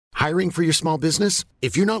Hiring for your small business?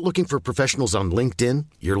 If you're not looking for professionals on LinkedIn,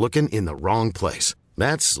 you're looking in the wrong place.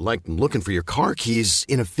 That's like looking for your car keys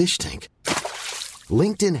in a fish tank.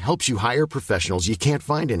 LinkedIn helps you hire professionals you can't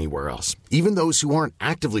find anywhere else, even those who aren't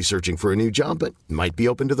actively searching for a new job but might be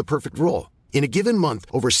open to the perfect role. In a given month,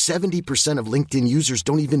 over 70% of LinkedIn users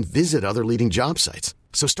don't even visit other leading job sites.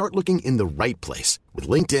 So start looking in the right place. With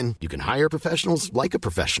LinkedIn, you can hire professionals like a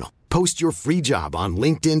professional. Post your free job on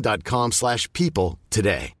linkedin.com/people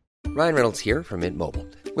today. Ryan Reynolds here from Mint Mobile.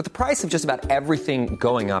 With the price of just about everything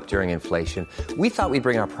going up during inflation, we thought we'd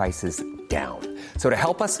bring our prices down. So to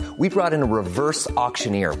help us, we brought in a reverse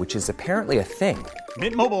auctioneer, which is apparently a thing.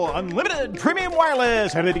 Mint Mobile Unlimited Premium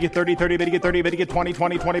Wireless. How to get 30, 30, bit to get 30, bit to get 20,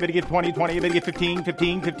 20, 20, bit to get 20, 20, bit to get 15,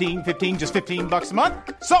 15, 15, 15, just $15 a month?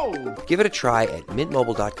 Sold! Give it a try at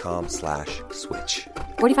mintmobile.com/switch.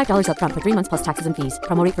 $45 up front for 3 months plus taxes and fees.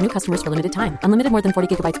 Promo rate for new customers for limited time. Unlimited more than 40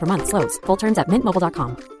 gigabytes per month. Slows full terms at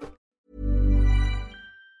mintmobile.com.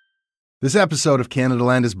 This episode of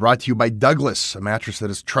Canadaland is brought to you by Douglas, a mattress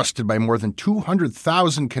that is trusted by more than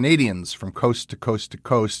 200,000 Canadians from coast to coast to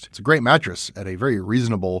coast. It's a great mattress at a very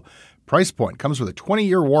reasonable price point. Comes with a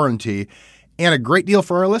 20-year warranty and a great deal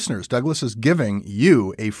for our listeners. Douglas is giving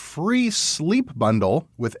you a free sleep bundle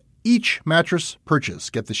with each mattress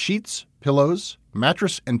purchase. Get the sheets, pillows,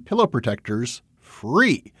 mattress, and pillow protectors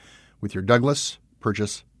free with your Douglas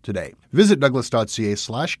purchase today. Visit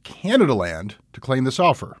douglas.ca/Canadaland to claim this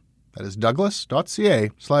offer. That is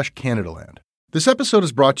douglas.ca/Canadaland. This episode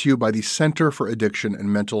is brought to you by the Centre for Addiction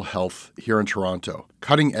and Mental Health here in Toronto.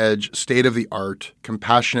 Cutting-edge, state-of-the-art,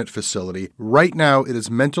 compassionate facility. Right now, it is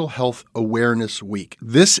Mental Health Awareness Week.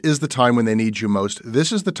 This is the time when they need you most.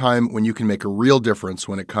 This is the time when you can make a real difference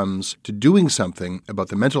when it comes to doing something about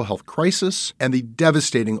the mental health crisis and the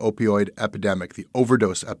devastating opioid epidemic, the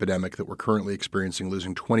overdose epidemic that we're currently experiencing,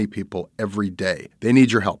 losing 20 people every day. They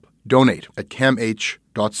need your help. Donate at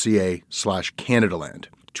camh.ca/Canadaland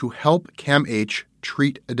to help CAMH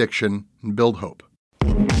treat addiction and build hope.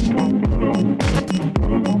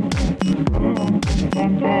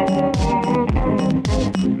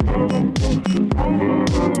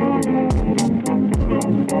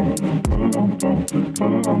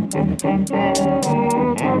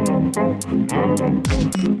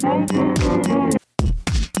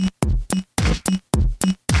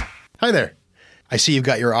 Hi there. I see you've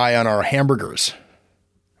got your eye on our hamburgers.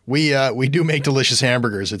 We do make delicious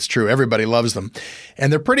hamburgers. It's true. Everybody loves them.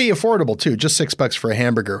 And they're pretty affordable too. Just $6 for a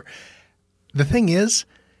hamburger. The thing is,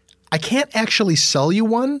 I can't actually sell you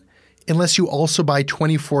one unless you also buy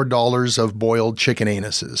 $24 of boiled chicken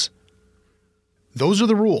anuses. Those are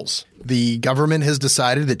the rules. The government has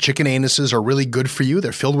decided that chicken anuses are really good for you.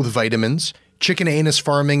 They're filled with vitamins. Chicken anus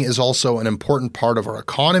farming is also an important part of our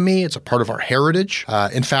economy. It's a part of our heritage.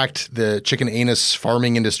 In fact, the chicken anus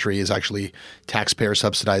farming industry is actually taxpayer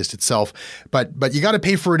subsidized itself. But you got to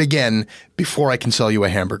pay for it again before I can sell you a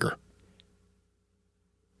hamburger.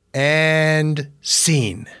 And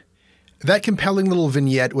scene. That compelling little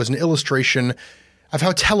vignette was an illustration of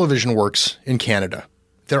how television works in Canada.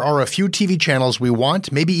 There are a few TV channels we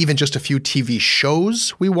want, maybe even just a few TV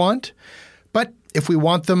shows we want. But if we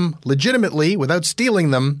want them legitimately, without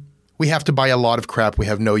stealing them, we have to buy a lot of crap we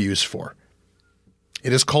have no use for.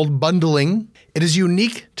 It is called bundling. It is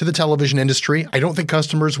unique to the television industry. I don't think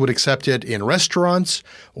customers would accept it in restaurants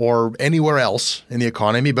or anywhere else in the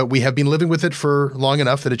economy, but we have been living with it for long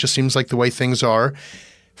enough that it just seems like the way things are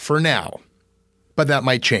for now. But that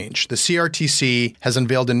might change. The CRTC has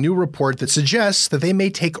unveiled a new report that suggests that they may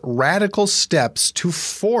take radical steps to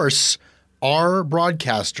force our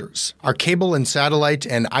broadcasters, our cable and satellite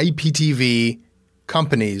and IPTV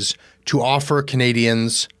companies to offer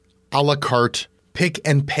Canadians a la carte, pick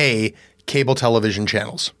and pay cable television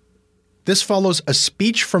channels. This follows a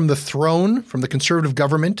speech from the throne, from the Conservative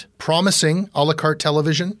government, promising a la carte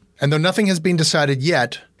television. And though nothing has been decided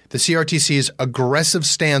yet, the CRTC's aggressive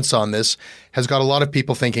stance on this has got a lot of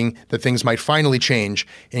people thinking that things might finally change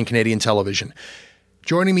in Canadian television.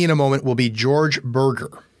 Joining me in a moment will be George Berger.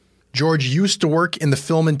 George used to work in the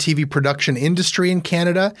film and TV production industry in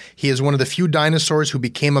Canada. He is one of the few dinosaurs who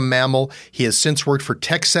became a mammal. He has since worked for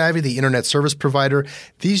TechSavvy, the internet service provider.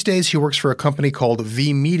 These days, he works for a company called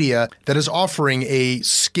V Media that is offering a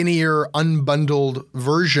skinnier, unbundled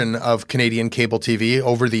version of Canadian cable TV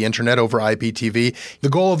over the internet, over IPTV. The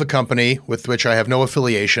goal of the company, with which I have no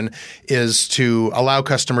affiliation, is to allow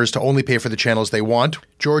customers to only pay for the channels they want.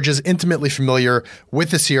 George is intimately familiar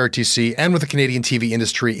with the CRTC and with the Canadian TV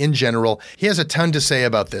industry in general. He has a ton to say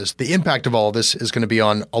about this. The impact of all of this is going to be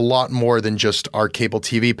on a lot more than just our cable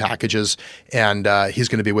TV packages, and he's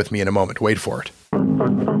going to be with me in a moment. Wait for it.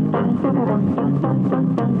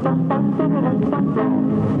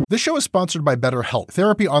 This show is sponsored by BetterHelp,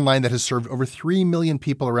 therapy online that has served over 3 million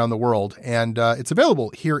people around the world, and it's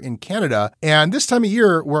available here in Canada. And this time of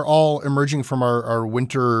year, we're all emerging from our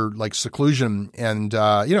winter seclusion and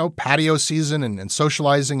patio season and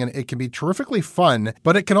socializing, and it can be terrifically fun,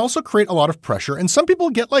 but it can also create a lot of pressure. And some people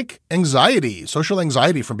get anxiety, social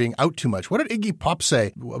anxiety from being out too much. What did Iggy Pop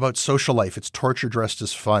say about social life? It's torture dressed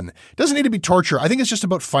as fun. It doesn't need to be torture. I think it's just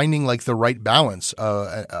about finding the right balance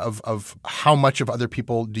of how much of other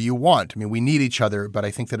people do you want. I mean, we need each other, but I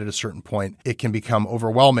think that at a certain point, it can become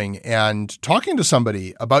overwhelming. And talking to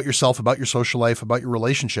somebody about yourself, about your social life, about your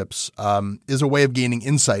relationships is a way of gaining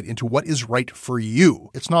insight into what is right for you.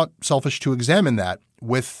 It's not selfish to examine that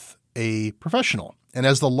with a professional. And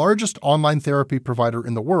as the largest online therapy provider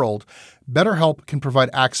in the world, BetterHelp can provide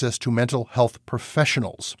access to mental health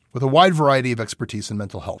professionals with a wide variety of expertise in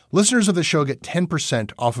mental health. Listeners of the show get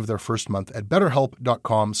 10% off of their first month at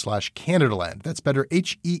betterhelp.com/Canadaland. That's better,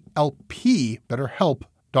 H-E-L-P,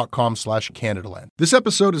 betterhelp.com/Canadaland. This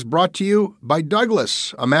episode is brought to you by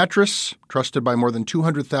Douglas, a mattress trusted by more than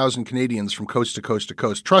 200,000 Canadians from coast to coast to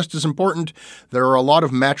coast. Trust is important. There are a lot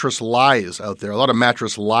of mattress lies out there, a lot of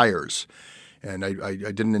mattress liars. And I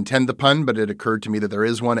didn't intend the pun, but it occurred to me that there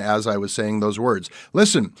is one as I was saying those words.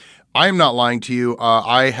 Listen, I am not lying to you.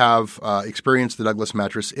 I have experienced the Douglas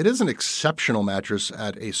mattress. It is an exceptional mattress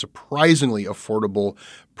at a surprisingly affordable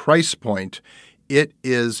price point. It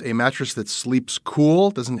is a mattress that sleeps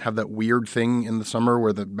cool, doesn't have that weird thing in the summer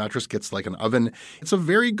where the mattress gets like an oven. It's a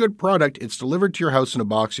very good product. It's delivered to your house in a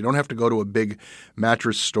box. You don't have to go to a big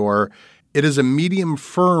mattress store. It is a medium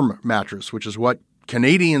firm mattress, which is what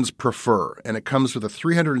Canadians prefer, and it comes with a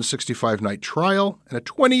 365-night trial and a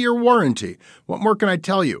 20-year warranty. What more can I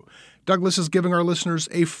tell you? Douglas is giving our listeners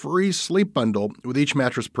a free sleep bundle with each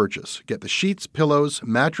mattress purchase. Get the sheets, pillows,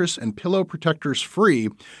 mattress, and pillow protectors free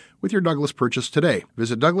with your Douglas purchase today.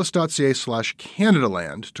 Visit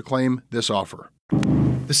douglas.ca/Canadaland to claim this offer.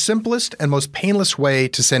 The simplest and most painless way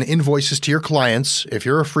to send invoices to your clients, if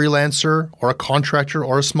you're a freelancer or a contractor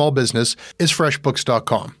or a small business, is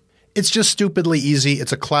FreshBooks.com. It's just stupidly easy.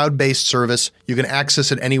 It's a cloud-based service. You can access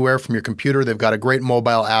it anywhere from your computer. They've got a great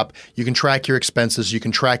mobile app. You can track your expenses. You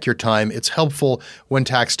can track your time. It's helpful when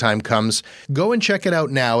tax time comes. Go and check it out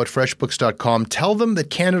now at FreshBooks.com. Tell them that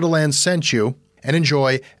Canadaland sent you and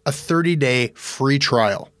enjoy a 30-day free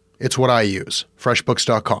trial. It's what I use.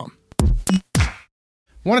 FreshBooks.com. I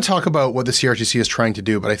want to talk about what the CRTC is trying to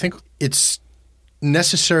do, but I think it's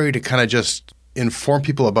necessary to kind of just inform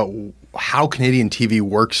people about how Canadian TV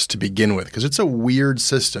works to begin with, because it's a weird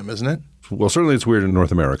system, isn't it? Well, certainly it's weird in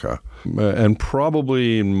North America and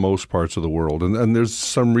probably in most parts of the world. And there's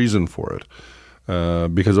some reason for it.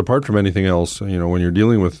 Because apart from anything else, when you're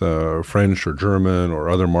dealing with French or German or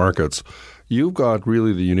other markets, you've got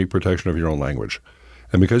really the unique protection of your own language.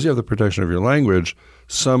 And because you have the protection of your language,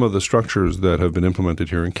 some of the structures that have been implemented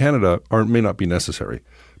here in Canada may not be necessary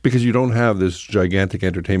because you don't have this gigantic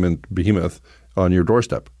entertainment behemoth on your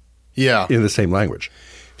doorstep. Yeah. In the same language.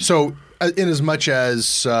 So in as much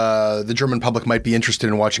as the German public might be interested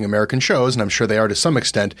in watching American shows, and I'm sure they are to some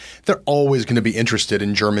extent, they're always going to be interested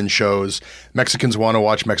in German shows. Mexicans want to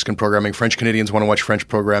watch Mexican programming. French Canadians want to watch French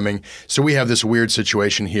programming. So we have this weird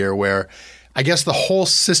situation here where I guess the whole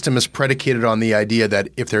system is predicated on the idea that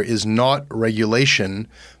if there is not regulation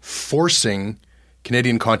forcing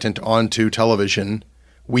Canadian content onto television,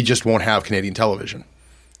 we just won't have Canadian television.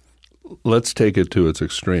 Let's take it to its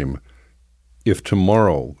extreme. If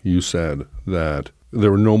tomorrow you said that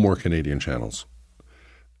there were no more Canadian channels,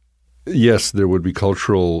 yes, there would be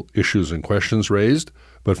cultural issues and questions raised,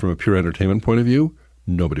 but from a pure entertainment point of view,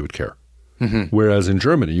 nobody would care. Mm-hmm. Whereas in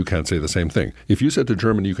Germany, you can't say the same thing. If you said to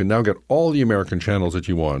Germany, you can now get all the American channels that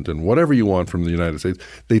you want and whatever you want from the United States,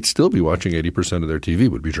 they'd still be watching 80% of their TV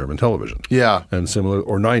would be German television. Yeah. And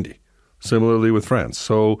or 90. Similarly with France.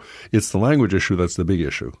 So it's the language issue that's the big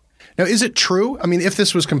issue. Now, is it true? I mean, if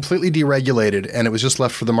this was completely deregulated and it was just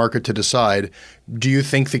left for the market to decide, do you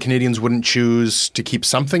think the Canadians wouldn't choose to keep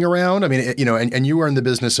something around? I mean, and you are in the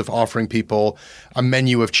business of offering people a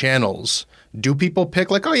menu of channels. Do people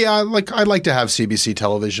pick I'd like to have CBC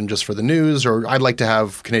television just for the news, or I'd like to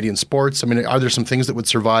have Canadian sports? I mean, are there some things that would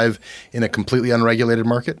survive in a completely unregulated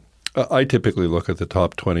market? I typically look at the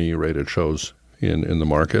top 20 rated shows in the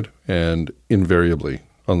market, and invariably,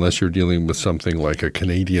 unless you're dealing with something like a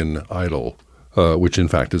Canadian Idol, which in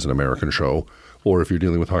fact is an American show, or if you're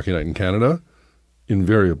dealing with Hockey Night in Canada,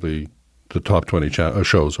 invariably the top 20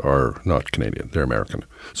 shows are not Canadian. They're American.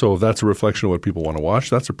 So if that's a reflection of what people want to watch,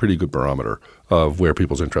 that's a pretty good barometer of where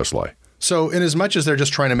people's interests lie. So in as much as they're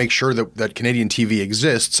just trying to make sure that Canadian TV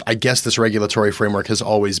exists, I guess this regulatory framework has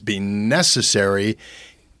always been necessary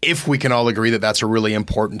if we can all agree that that's a really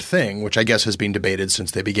important thing, which I guess has been debated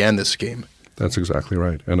since they began this scheme. That's exactly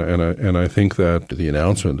right. And I think that the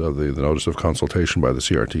announcement of the notice of consultation by the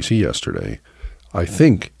CRTC yesterday, I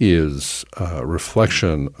think, is a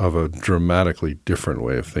reflection of a dramatically different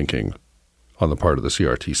way of thinking on the part of the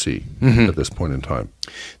CRTC at this point in time.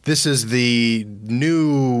 This is the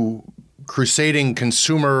new crusading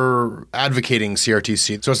consumer advocating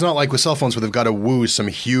CRTC. So it's not like with cell phones where they've got to woo some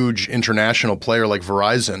huge international player like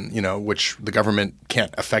Verizon, which the government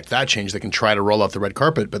can't affect that change. They can try to roll out the red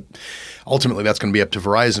carpet, but ultimately that's going to be up to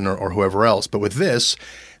Verizon or whoever else. But with this,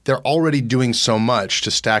 they're already doing so much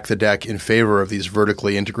to stack the deck in favor of these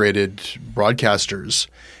vertically integrated broadcasters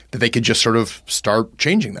that they could just sort of start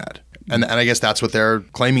changing that. And I guess that's what they're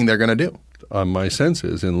claiming they're going to do. My sense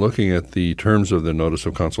is, in looking at the terms of the notice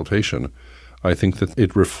of consultation, I think that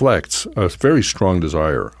it reflects a very strong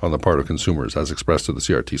desire on the part of consumers, as expressed to the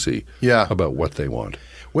CRTC, about what they want.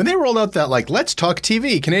 When they rolled out that, let's talk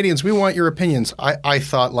TV, Canadians, we want your opinions, I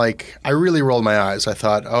thought, I really rolled my eyes. I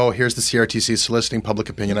thought, oh, here's the CRTC soliciting public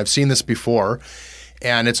opinion. I've seen this before.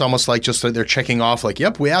 And it's almost like just they're checking off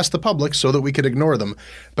yep, we asked the public so that we could ignore them.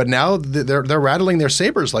 But now they're rattling their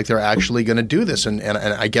sabers like they're actually going to do this. And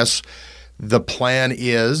I guess the plan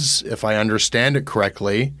is, if I understand it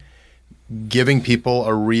correctly, giving people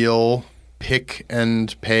a real pick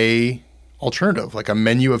and pay alternative, like a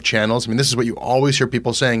menu of channels. I mean, this is what you always hear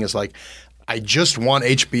people saying is I just want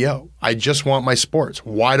HBO. I just want my sports.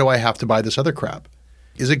 Why do I have to buy this other crap?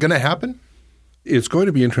 Is it going to happen? It's going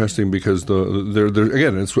to be interesting because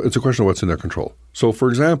again, it's a question of what's in their control. So, for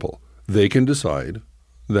example, they can decide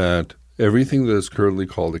that everything that is currently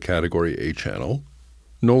called a Category A channel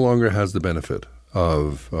no longer has the benefit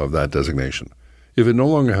of that designation. If it no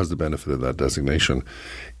longer has the benefit of that designation,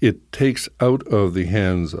 it takes out of the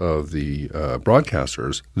hands of the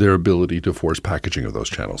broadcasters their ability to force packaging of those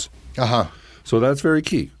channels. So that's very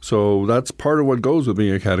key. So that's part of what goes with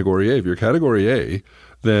being a Category A. If you're Category A,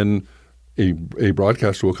 then a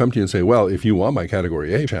broadcaster will come to you and say, well, if you want my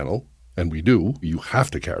Category A channel, and we do, you have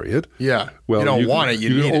to carry it. Yeah. Well, you don't want it, you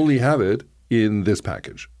need it. You can only have it in this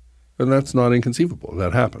package. And that's not inconceivable.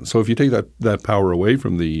 That happens. So if you take that power away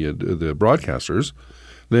from the broadcasters,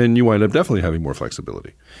 then you wind up definitely having more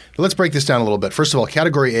flexibility. Let's break this down a little bit. First of all,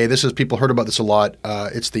 Category A, people heard about this a lot.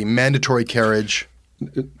 It's the mandatory carriage.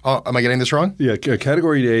 Am I getting this wrong? Yeah,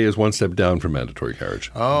 Category A is one step down from mandatory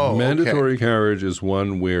carriage. Oh, mandatory carriage is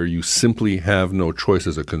one where you simply have no choice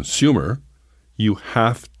as a consumer. You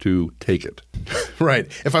have to take it. Right.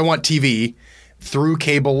 If I want TV through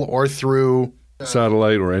cable or through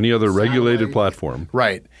satellite or any other regulated platform.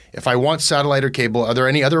 Right. If I want satellite or cable, are there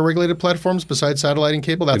any other regulated platforms besides satellite and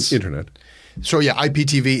cable? That's Internet. So yeah,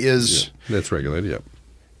 IPTV is that's regulated. Yeah.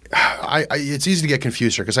 It's easy to get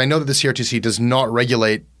confused here because I know that the CRTC does not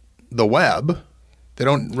regulate the web. They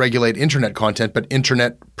don't regulate internet content, but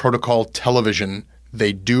internet protocol television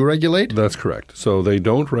they do regulate? That's correct. So they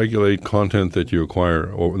don't regulate content that you acquire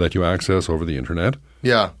or that you access over the internet.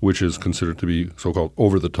 Yeah. Which is considered to be so-called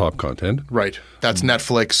over-the-top content. Right. That's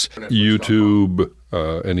Netflix. YouTube,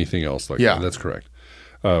 anything else like that. That's correct.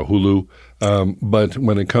 Hulu. But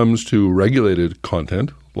when it comes to regulated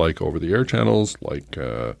content, like over-the-air channels, like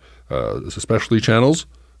especially channels,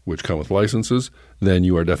 which come with licenses, then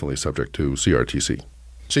you are definitely subject to CRTC.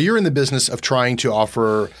 So you're in the business of trying to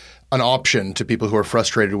offer an option to people who are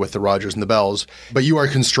frustrated with the Rogers and the Bells, but you are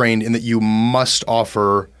constrained in that you must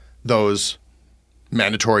offer those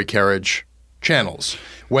mandatory carriage channels.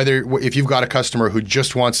 If you've got a customer who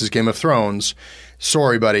just wants his Game of Thrones,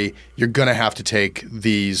 sorry, buddy, you're going to have to take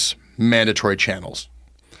these mandatory channels.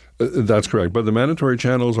 That's correct. But the mandatory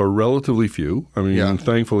channels are relatively few. I mean,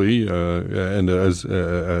 thankfully, and as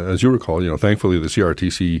you recall, thankfully the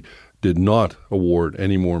CRTC did not award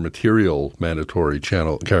any more material mandatory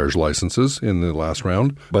channel carriage licenses in the last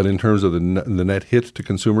round. But in terms of the net hit to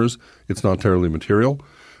consumers, it's not terribly material.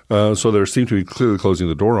 So there seems to be clearly closing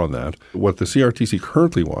the door on that. What the CRTC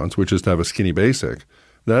currently wants, which is to have a skinny basic,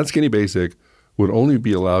 that skinny basic would only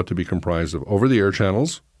be allowed to be comprised of over-the-air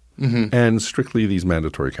channels and strictly these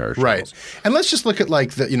mandatory carriage channels. Right. And let's just look at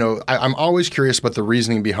I'm always curious about the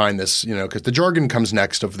reasoning behind this, because the jargon comes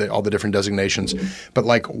next of all the different designations. But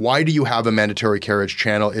why do you have a mandatory carriage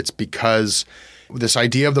channel? It's because this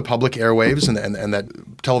idea of the public airwaves and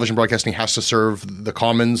that television broadcasting has to serve the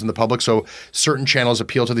commons and the public. So certain channels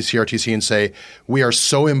appeal to the CRTC and say, we are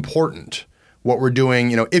so important. What we're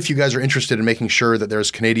doing, if you guys are interested in making sure that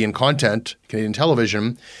there's Canadian content, Canadian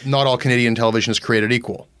television, not all Canadian television is created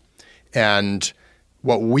equal. And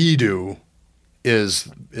what we do is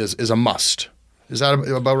a must. Is that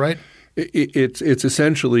about right? It's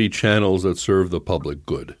essentially channels that serve the public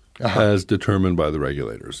good as determined by the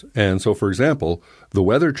regulators. And so, for example, the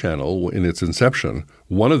Weather Channel in its inception,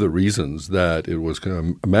 one of the reasons that it was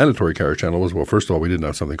a mandatory carriage channel was, well, first of all, we didn't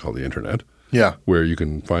have something called the internet where you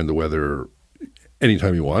can find the weather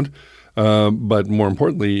anytime you want. But more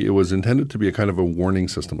importantly, it was intended to be a kind of a warning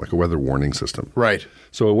system, like a weather warning system. Right.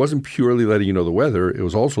 So it wasn't purely letting you know the weather. It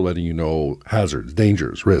was also letting you know hazards,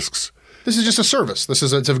 dangers, risks. This is just a service.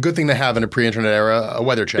 It's a good thing to have in a pre-internet era, a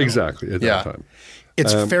weather channel. Exactly, at that time.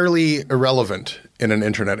 It's fairly irrelevant in an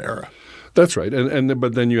internet era. That's right.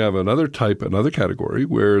 But then you have another category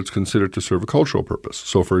where it's considered to serve a cultural purpose.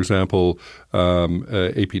 So, for example,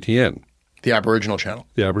 APTN. The Aboriginal channel.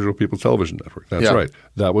 The Aboriginal People's Television Network. That's right.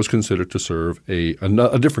 That was considered to serve a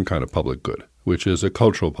different kind of public good, which is a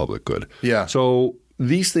cultural public good. Yeah. So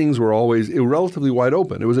these things were always relatively wide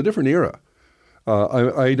open. It was a different era.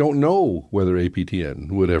 I don't know whether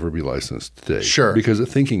APTN would ever be licensed today. Sure. Because the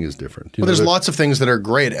thinking is different. Well, there's lots of things that are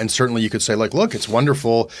great, and certainly you could say, like, look, it's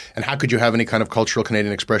wonderful, and how could you have any kind of cultural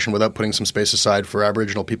Canadian expression without putting some space aside for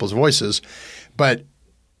Aboriginal people's voices? But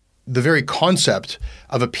the very concept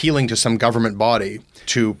of appealing to some government body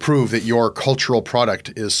to prove that your cultural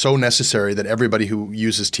product is so necessary that everybody who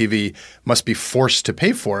uses TV must be forced to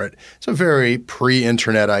pay for it, it's a very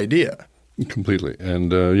pre-internet idea. Completely. And,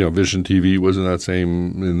 Vision TV was in that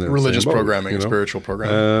same religious boat, programming, spiritual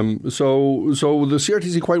programming. So the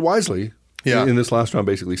CRTC quite wisely in this last round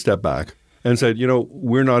basically stepped back and said,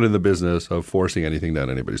 we're not in the business of forcing anything down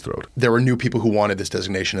anybody's throat. There were new people who wanted this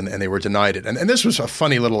designation and they were denied it. And this was a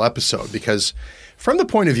funny little episode because from the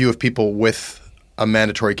point of view of people with a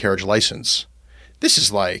mandatory carriage license, this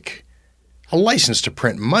is like a license to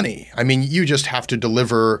print money. I mean, you just have to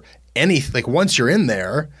deliver anything. Like once you're in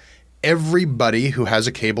there, everybody who has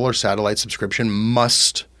a cable or satellite subscription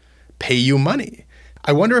must pay you money.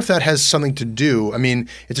 I wonder if that has something to do. I mean,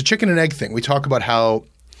 it's a chicken and egg thing. We talk about how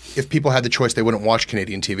if people had the choice, they wouldn't watch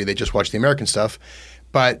Canadian TV. They just watch the American stuff.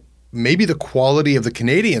 But maybe the quality of the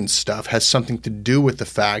Canadian stuff has something to do with the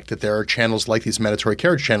fact that there are channels like these mandatory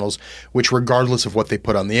carriage channels, which regardless of what they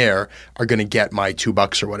put on the air, are going to get my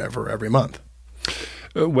 $2 or whatever every month.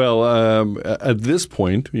 At this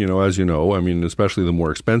point, as you know, I mean, especially the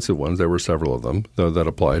more expensive ones, there were several of them that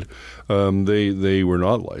applied. They were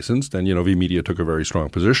not licensed, and VMedia took a very strong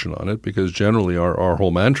position on it because generally our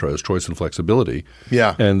whole mantra is choice and flexibility.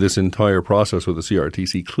 Yeah. And this entire process with the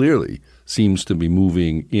CRTC clearly seems to be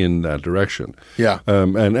moving in that direction. Yeah.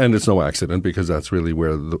 And it's no accident because that's really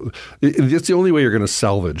where it's the only way you're going to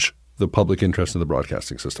salvage the public interest in the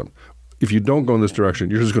broadcasting system. If you don't go in this direction,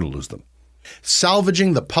 you're just going to lose them.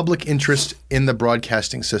 Salvaging the public interest in the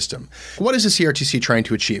broadcasting system. What is the CRTC trying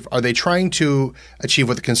to achieve? Are they trying to achieve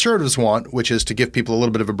what the Conservatives want, which is to give people a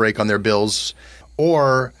little bit of a break on their bills?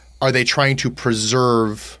 Or are they trying to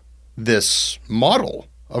preserve this model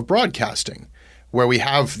of broadcasting where we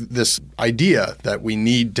have this idea that we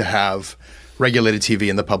need to have regulated TV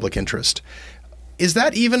in the public interest? Is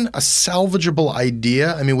that even a salvageable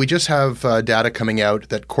idea? I mean, we just have data coming out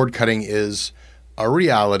that cord cutting is a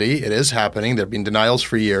reality. It is happening. There have been denials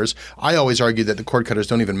for years. I always argue that the cord cutters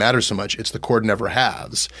don't even matter so much. It's the cord never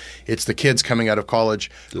haves. It's the kids coming out of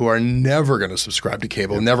college who are never going to subscribe to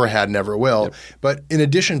cable, never had, never will. Yep. But in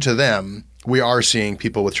addition to them, we are seeing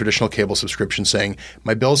people with traditional cable subscriptions saying,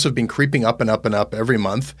 my bills have been creeping up and up and up every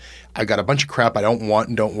month. I've got a bunch of crap I don't want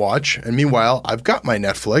and don't watch. And meanwhile, I've got my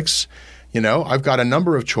Netflix. I've got a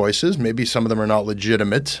number of choices. Maybe some of them are not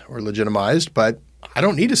legitimate or legitimized, but I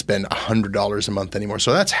don't need to spend $100 a month anymore.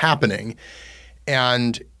 So that's happening.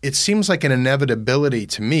 And it seems like an inevitability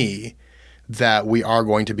to me that we are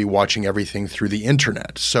going to be watching everything through the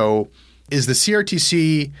internet. So is the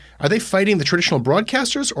CRTC, are they fighting the traditional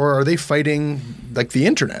broadcasters or are they fighting like the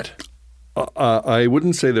internet? I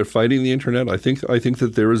wouldn't say they're fighting the internet. I think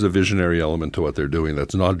that there is a visionary element to what they're doing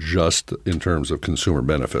that's not just in terms of consumer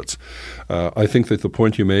benefits. I think that the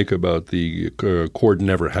point you make about the cord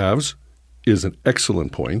never halves is an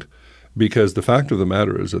excellent point because the fact of the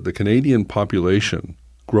matter is that the Canadian population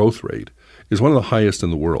growth rate is one of the highest in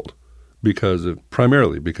the world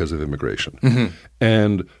primarily because of immigration. Mm-hmm.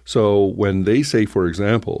 And so when they say, for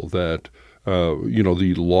example, that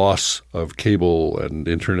the loss of cable and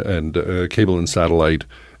internet and cable and satellite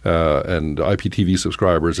and IPTV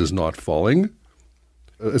subscribers is not falling,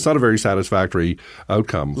 it's not a very satisfactory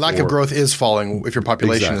outcome. Lack of growth is falling if your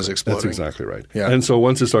population is exploding. That's exactly right. Yeah. And so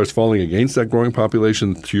once it starts falling against that growing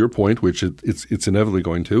population, to your point, which it's inevitably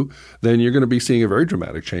going to, then you're going to be seeing a very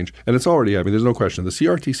dramatic change. And it's already happening. There's no question. The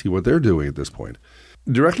CRTC, what they're doing at this point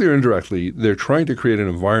Directly or indirectly, they're trying to create an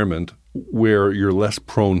environment where you're less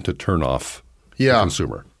prone to turn off the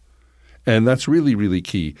consumer. And that's really, really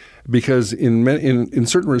key because in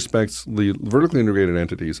certain respects, the vertically integrated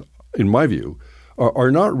entities, in my view,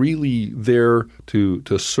 are not really there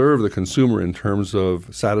to serve the consumer in terms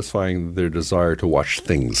of satisfying their desire to watch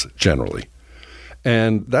things generally.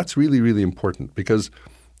 And that's really, really important because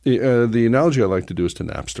the analogy I like to do is to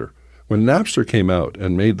Napster. When Napster came out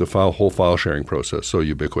and made the whole file sharing process so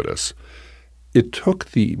ubiquitous, it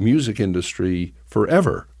took the music industry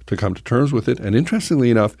forever to come to terms with it. And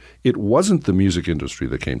interestingly enough, it wasn't the music industry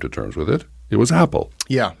that came to terms with it. It was Apple.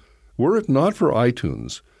 Yeah. Were it not for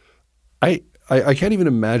iTunes, I can't even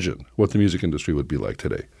imagine what the music industry would be like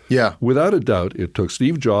today. Yeah. Without a doubt, it took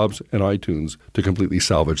Steve Jobs and iTunes to completely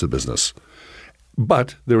salvage the business.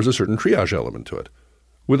 But there was a certain triage element to it.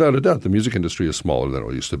 Without a doubt, the music industry is smaller than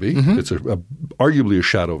it used to be. Mm-hmm. It's arguably a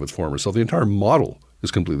shadow of its former self. The entire model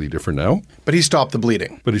is completely different now. But he stopped the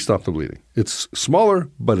bleeding. It's smaller,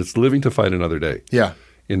 but it's living to fight another day. Yeah.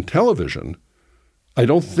 In television, I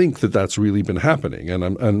don't think that that's really been happening.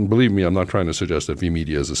 And believe me, I'm not trying to suggest that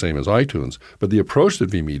vMedia is the same as iTunes, but the approach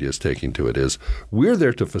that vMedia is taking to it is we're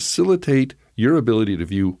there to facilitate your ability to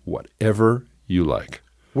view whatever you like.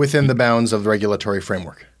 Within the bounds of the regulatory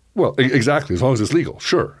framework. Well, exactly. As long as it's legal.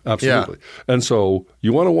 Sure. Absolutely. Yeah. And so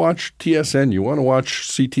you want to watch TSN, you want to watch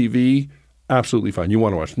CTV, absolutely fine. You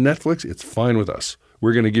want to watch Netflix, it's fine with us.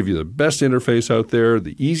 We're going to give you the best interface out there,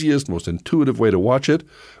 the easiest, most intuitive way to watch it,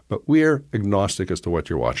 but we're agnostic as to what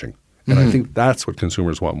you're watching. And I think that's what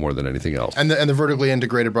consumers want more than anything else. And the vertically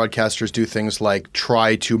integrated broadcasters do things like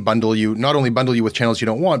try to bundle you, not only bundle you with channels you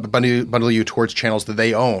don't want, but bundle you towards channels that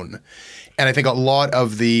they own. And I think a lot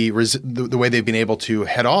of the way they've been able to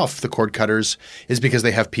head off the cord cutters is because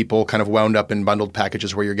they have people kind of wound up in bundled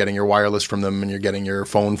packages where you're getting your wireless from them and you're getting your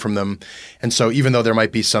phone from them. And so even though there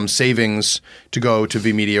might be some savings to go to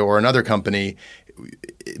vMedia or another company,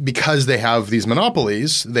 because they have these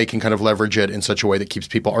monopolies, they can kind of leverage it in such a way that keeps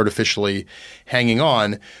people artificially hanging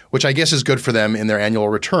on, which I guess is good for them in their annual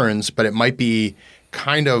returns, but it might be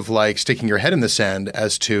kind of like sticking your head in the sand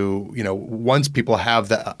as to, once people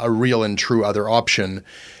have a real and true other option,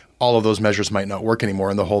 all of those measures might not work anymore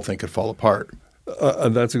and the whole thing could fall apart.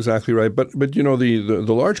 That's exactly right. But the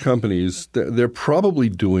large companies, they're probably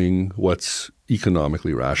doing what's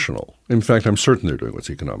economically rational. In fact, I'm certain they're doing what's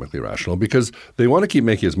economically rational because they want to keep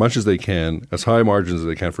making as much as they can, as high margins as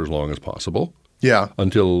they can for as long as possible. Yeah.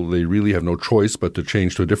 Until they really have no choice but to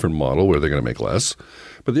change to a different model where they're going to make less.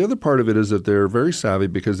 But the other part of it is that they're very savvy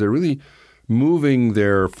because they're really moving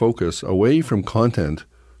their focus away from content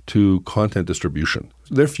to content distribution.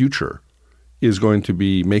 Their future is going to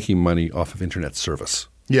be making money off of internet service.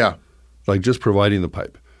 Yeah. Like just providing the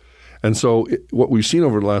pipe. And so what we've seen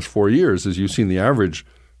over the last 4 years is you've seen the average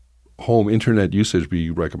home internet usage be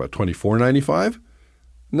like about $24.95.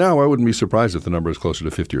 Now I wouldn't be surprised if the number is closer to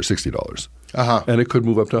 $50 or $60. Uh-huh. And it could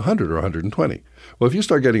move up to $100 or $120. Well, if you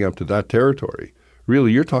start getting up to that territory,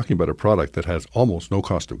 really you're talking about a product that has almost no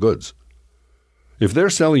cost of goods. If they're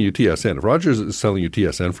selling you TSN, if Rogers is selling you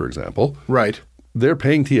TSN, for example, right, they're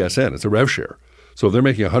paying TSN. It's a rev share. So if they're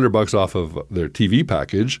making $100 off of their TV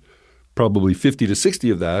package, probably 50 to 60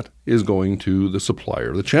 of that is going to the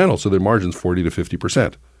supplier of the channel. So their margin's 40 to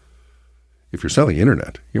 50%. If you're selling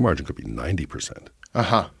internet, your margin could be 90%.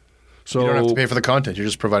 Uh-huh. So you don't have to pay for the content. You're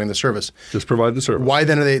just providing the service. Just provide the service. Why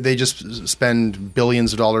then are they just spend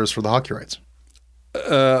billions of dollars for the hockey rights?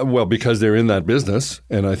 Well, because they're in that business,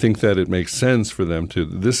 and I think that it makes sense for them to –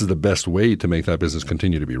 this is the best way to make that business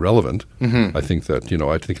continue to be relevant. Mm-hmm. I think that,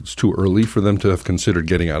 I think it's too early for them to have considered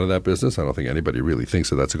getting out of that business. I don't think anybody really thinks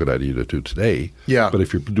that that's a good idea to do today. Yeah. But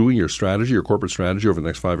if you're doing your strategy, your corporate strategy over the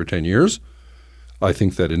next 5 or 10 years, I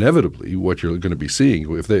think that inevitably what you're going to be seeing,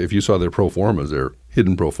 if you saw their pro formas, their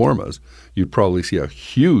hidden pro formas, you'd probably see a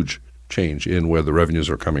huge change in where the revenues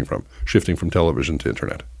are coming from, shifting from television to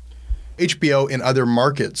internet. HBO in other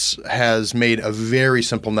markets has made a very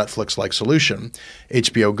simple Netflix-like solution,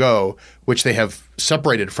 HBO Go, which they have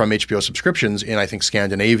separated from HBO subscriptions in, I think,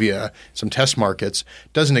 Scandinavia, some test markets.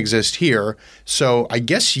 Doesn't exist here. So I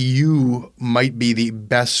guess you might be the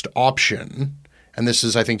best option. And this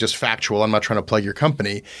is, I think, just factual. I'm not trying to plug your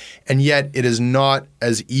company. And yet it is not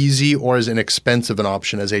as easy or as inexpensive an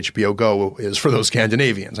option as HBO Go is for those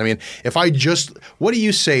Scandinavians. I mean, what do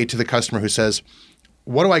you say to the customer who says,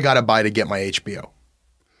 what do I got to buy to get my HBO?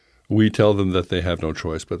 We tell them that they have no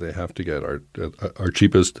choice, but they have to get our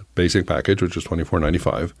cheapest basic package, which is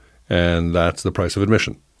 $24.95, and that's the price of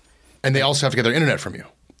admission. And they also have to get their internet from you.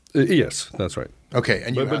 Yes, that's right. Okay.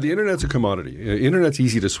 And but the internet's a commodity. Internet's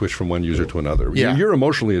easy to switch from one user to another. Yeah. You're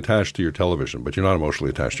emotionally attached to your television, but you're not emotionally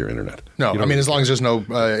attached to your internet. No, I mean, as long as there's no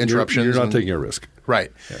interruptions. You're not taking a risk.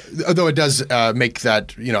 Right. Yeah. Although it does make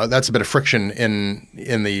that, that's a bit of friction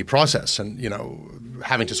in the process. And,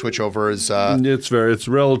 having to switch over is it's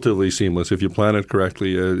relatively seamless if you plan it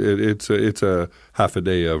correctly. It's a half a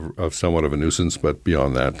day of somewhat of a nuisance, but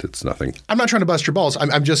beyond that, it's nothing. I'm not trying to bust your balls.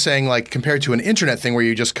 I'm just saying, like, compared to an internet thing where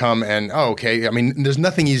you just come and okay. I mean, there's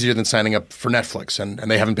nothing easier than signing up for Netflix, and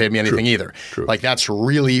they haven't paid me anything either. True. Like, that's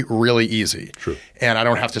really, really easy. True. And I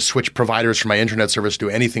don't have to switch providers for my internet service, do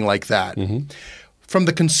anything like that. Mm-hmm. From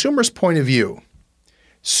the consumer's point of view,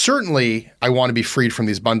 certainly I want to be freed from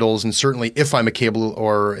these bundles, and certainly if I'm a cable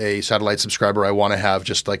or a satellite subscriber, I want to have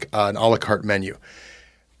just like an a la carte menu.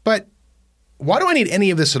 But why do I need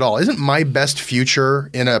any of this at all? Isn't my best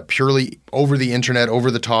future in a purely over the internet,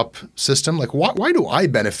 over the top system? Like, why do I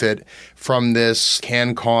benefit from this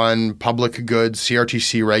CanCon, public goods,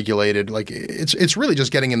 CRTC regulated? Like, it's really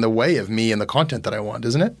just getting in the way of me and the content that I want,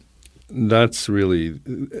 isn't it? That's really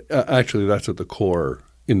actually that's at the core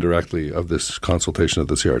indirectly of this consultation that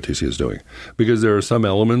the CRTC is doing, because there are some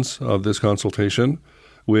elements of this consultation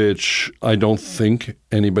which I don't think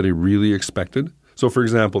anybody really expected. So, for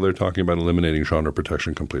example, they're talking about eliminating genre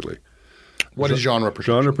protection completely. What is genre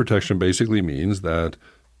protection? Genre protection basically means that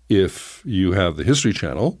if you have the History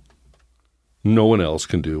Channel, no one else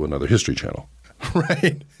can do another History Channel.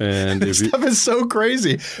 Right. And this stuff is so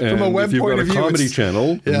crazy from a web point of view. If you've got a comedy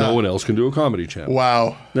channel, no one else can do a comedy channel.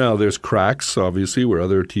 Wow. Now, there's cracks, obviously, where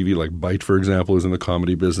other TV like Byte, for example, is in the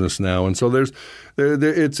comedy business now. And so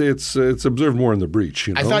it's observed more in the breach.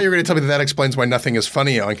 I thought you were going to tell me that explains why nothing is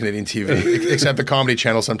funny on Canadian TV, except the comedy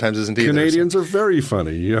channel sometimes isn't either. Canadians are very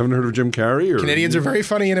funny. You haven't heard of Jim Carrey? Canadians are very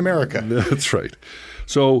funny in America. That's right.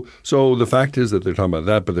 So the fact is that they're talking about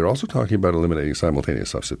that, but they're also talking about eliminating simultaneous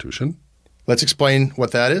substitution. Let's explain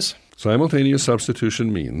what that is. Simultaneous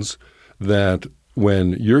substitution means that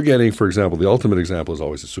when you're getting, for example, the ultimate example is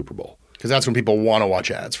always the Super Bowl. Because that's when people want to watch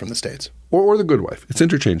ads from the States. Or The Good Wife. It's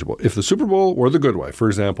interchangeable. If the Super Bowl or The Good Wife, for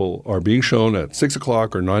example, are being shown at 6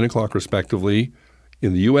 o'clock or 9 o'clock respectively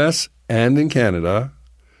in the U.S. and in Canada,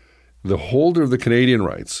 the holder of the Canadian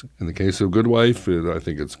rights, in the case of Good Wife, I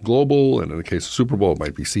think it's Global, and in the case of Super Bowl, it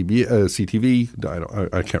might be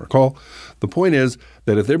CTV. I can't recall. The point is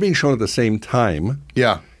that if they're being shown at the same time,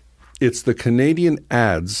 it's the Canadian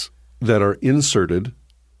ads that are inserted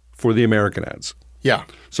for the American ads. Yeah.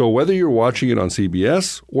 So whether you're watching it on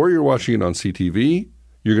CBS or you're watching it on CTV,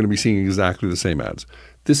 you're going to be seeing exactly the same ads.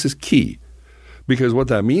 This is key, because what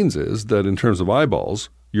that means is that in terms of eyeballs,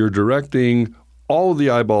 you're directing all of the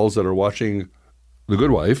eyeballs that are watching The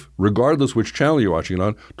Good Wife, regardless which channel you're watching it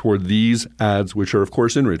on, toward these ads, which are, of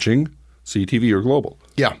course, enriching CTV or Global.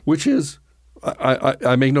 Yeah. Which is,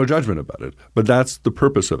 I make no judgment about it, but that's the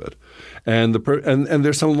purpose of it. And and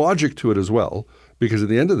there's some logic to it as well, because at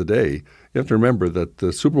the end of the day, you have to remember that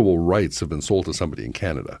the Super Bowl rights have been sold to somebody in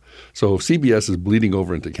Canada. So if CBS is bleeding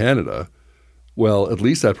over into Canada, well, at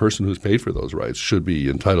least that person who's paid for those rights should be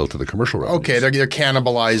entitled to the commercial revenues. Okay, they're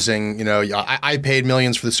cannibalizing. I paid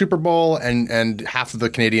millions for the Super Bowl, and half of the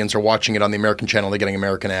Canadians are watching it on the American channel. They're getting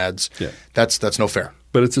American ads. Yeah, that's no fair.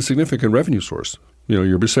 But it's a significant revenue source.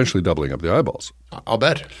 You're essentially doubling up the eyeballs. I'll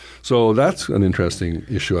bet. So that's an interesting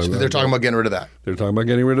issue. So they're talking about getting rid of that. They're talking about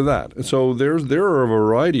getting rid of that. And so there are a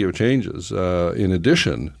variety of changes in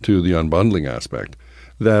addition to the unbundling aspect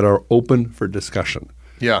that are open for discussion.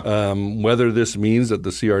 Yeah. Whether this means that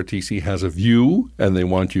the CRTC has a view and they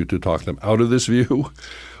want you to talk them out of this view,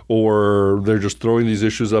 or they're just throwing these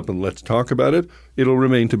issues up and let's talk about it, it'll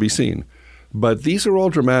remain to be seen. But these are all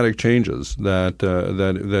dramatic changes that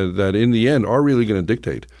in the end are really going to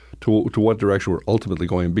dictate to what direction we're ultimately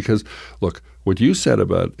going. Because, look, what you said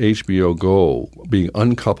about HBO Go being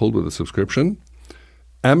uncoupled with a subscription,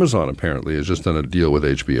 Amazon apparently has just done a deal with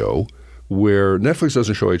HBO where Netflix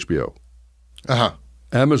doesn't show HBO. Uh-huh.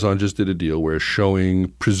 Amazon just did a deal where it's showing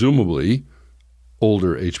presumably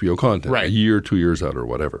older HBO content, right, a year, 2 years out or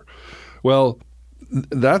whatever. Well,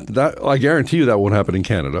 that I guarantee you that won't happen in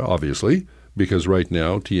Canada, obviously, because right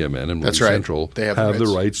now TMN and Movie Central have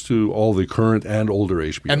the rights to all the current and older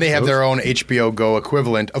HBO and they shows. have their own HBO Go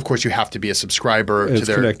equivalent. Of course, you have to be a subscriber to their –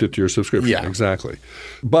 It's connected to your subscription. Yeah. Exactly.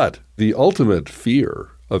 But the ultimate fear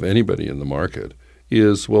of anybody in the market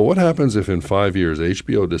is, well, what happens if in 5 years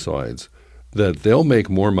HBO decides that they'll make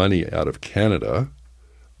more money out of Canada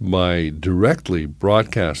by directly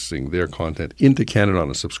broadcasting their content into Canada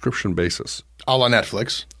on a subscription basis. A la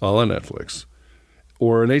Netflix. A la Netflix.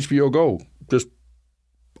 Or an HBO Go, just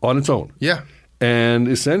on its own. Yeah. And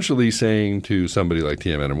essentially saying to somebody like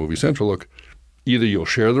TMN or Movie Central, look, either you'll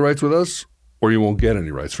share the rights with us or you won't get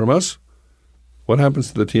any rights from us. What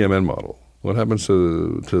happens to the TMN model? What happens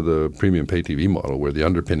to the premium pay TV model where the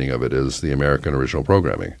underpinning of it is the American original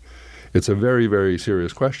programming? It's a very, very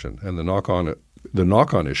serious question. And the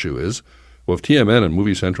knock-on issue is, well, if TMN and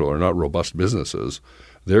Movie Central are not robust businesses,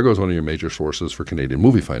 there goes one of your major sources for Canadian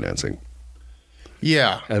movie financing.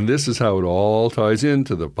 Yeah. And this is how it all ties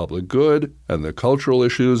into the public good and the cultural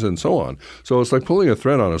issues and so on. So it's like pulling a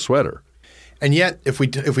thread on a sweater. And yet, if we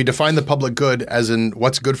define the public good as in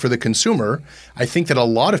what's good for the consumer, I think that a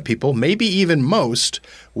lot of people, maybe even most,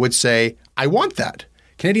 would say, I want that.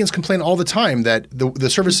 Canadians complain all the time that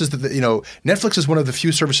the services that Netflix is one of the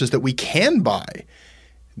few services that we can buy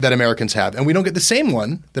that Americans have, and we don't get the same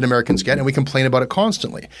one that Americans get, and we complain about it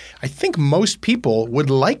constantly. I think most people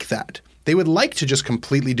would like that. They would like to just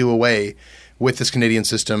completely do away with this Canadian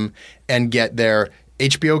system and get their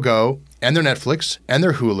HBO Go and their Netflix and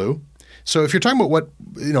their Hulu. So if you're talking about what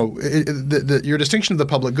your distinction of the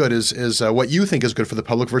public good is what you think is good for the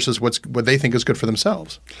public versus what they think is good for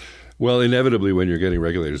themselves. Well, inevitably, when you're getting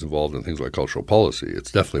regulators involved in things like cultural policy,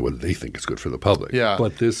 it's definitely what they think is good for the public. Yeah.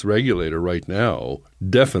 But this regulator right now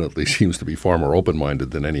definitely seems to be far more open-minded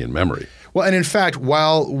than any in memory. Well, and in fact,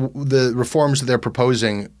 while the reforms that they're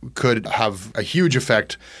proposing could have a huge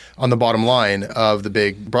effect on the bottom line of the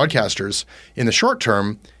big broadcasters in the short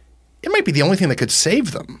term, it might be the only thing that could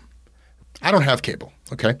save them. I don't have cable,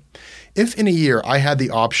 okay? If in a year I had the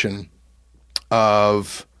option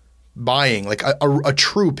of buying like a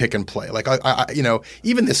true pick and play, like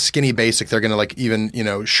even this skinny basic, they're going to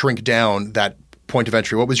even shrink down that point of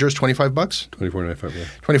entry. What was yours? $25? $24.95. Yeah.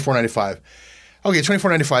 $24.95. Okay,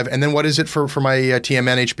 $24.95. And then what is it for my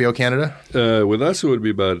TMN HBO Canada? With us, it would be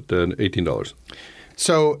about $18.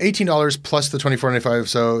 So $18 plus the $24.95.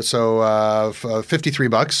 So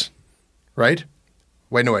 $53, right?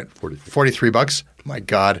 Wait, 43 $43. My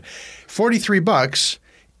God, $43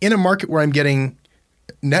 in a market where I'm getting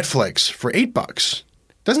Netflix for $8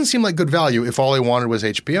 doesn't seem like good value if all I wanted was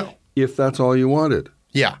HBO. If that's all you wanted.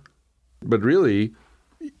 Yeah. But really,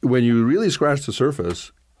 when you really scratch the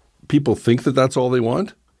surface, people think that that's all they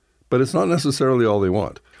want, but it's not necessarily all they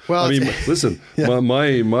want. Well, I mean, listen, yeah.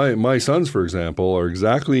 my sons, for example, are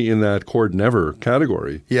exactly in that cord never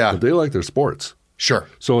category. Yeah. But they like their sports. Sure.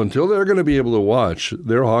 So until they're going to be able to watch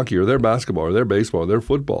their hockey or their basketball or their baseball or their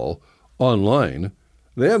football online,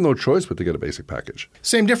 they have no choice but to get a basic package.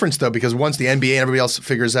 Same difference, though, because once the NBA and everybody else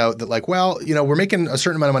figures out that, we're making a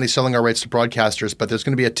certain amount of money selling our rights to broadcasters, but there's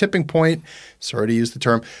going to be a tipping point, sorry to use the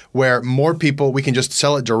term, where more people, we can just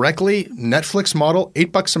sell it directly, Netflix model,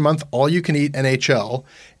 $8 a month, all you can eat NHL.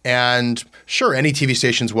 And sure, any TV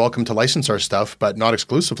station's welcome to license our stuff, but not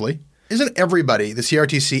exclusively. Isn't everybody, the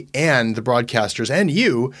CRTC and the broadcasters and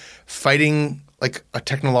you, fighting like a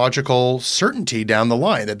technological certainty down the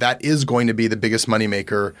line that is going to be the biggest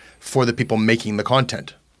moneymaker for the people making the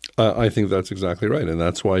content? I think that's exactly right. And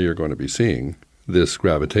that's why you're going to be seeing this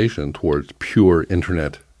gravitation towards pure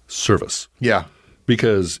internet service. Yeah.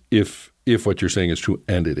 Because if what you're saying is true,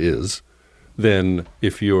 and it is, then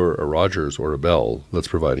if you're a Rogers or a Bell that's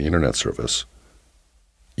providing internet service,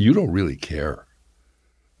 you don't really care.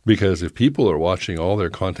 Because if people are watching all their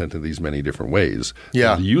content in these many different ways,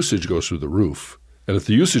 yeah. the usage goes through the roof. And if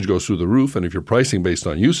the usage goes through the roof, and if you're pricing based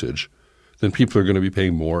on usage, then people are going to be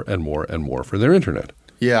paying more and more and more for their internet.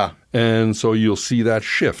 Yeah. And so you'll see that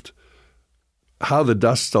shift. How the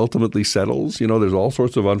dust ultimately settles, there's all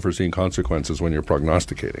sorts of unforeseen consequences when you're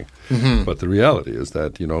prognosticating. Mm-hmm. But the reality is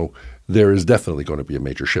that, there is definitely going to be a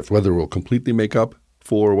major shift. Whether it will completely make up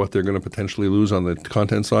for what they're going to potentially lose on the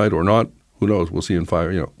content side or not, who knows? We'll see in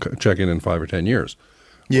check in 5 or 10 years.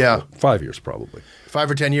 Yeah. 5 years probably. 5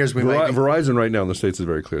 or 10 years we might be. Verizon right now in the States is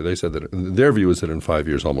very clear. They said that their view is that in 5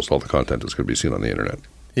 years almost all the content is going to be seen on the internet.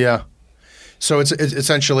 Yeah. So it's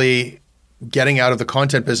essentially getting out of the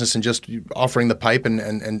content business and just offering the pipe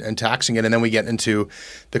and taxing it. And then we get into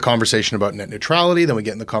the conversation about net neutrality. Then we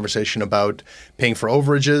get in the conversation about paying for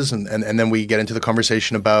overages. And then we get into the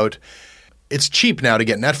conversation about it's cheap now to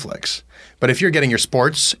get Netflix. But if you're getting your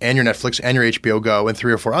sports and your Netflix and your HBO Go and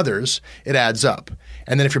 3 or 4 others, it adds up.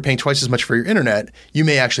 And then if you're paying twice as much for your internet, you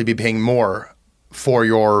may actually be paying more for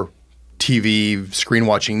your TV screen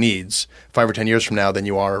watching needs 5 or 10 years from now than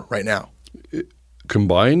you are right now.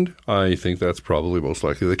 Combined, I think that's probably most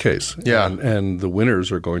likely the case. Yeah. And the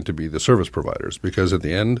winners are going to be the service providers because at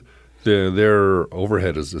the end, their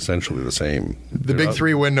overhead is essentially the same. The big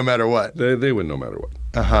three win no matter what. They win no matter what.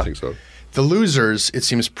 Uh-huh. I think so. The losers, it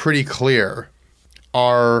seems pretty clear,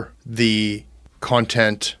 are the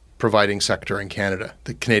content providing sector in Canada.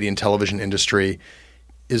 The Canadian television industry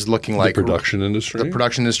is looking like the production industry. The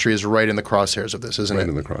production industry is right in the crosshairs of this, isn't it? Right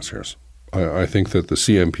in the crosshairs. I think that the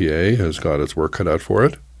CMPA has got its work cut out for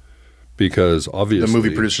it because obviously the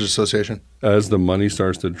Movie Producers Association. As the money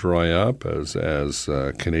starts to dry up, as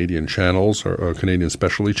Canadian channels or Canadian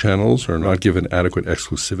specialty channels are not given adequate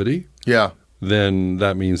exclusivity, then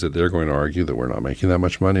that means that they're going to argue that we're not making that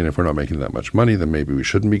much money. And if we're not making that much money, then maybe we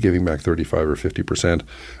shouldn't be giving back 35 or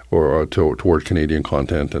 50% toward Canadian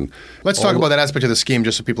content. And let's talk about that aspect of the scheme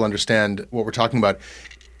just so people understand what we're talking about.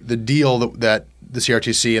 The deal that the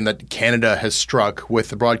CRTC and that Canada has struck with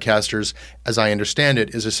the broadcasters, as I understand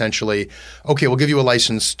it, is essentially, okay, we'll give you a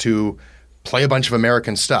license to play a bunch of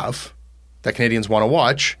American stuff that Canadians want to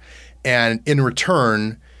watch, and in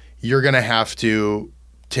return, you're going to have to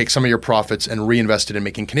take some of your profits and reinvest it in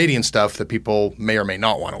making Canadian stuff that people may or may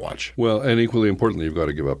not want to watch. Well, and equally importantly, you've got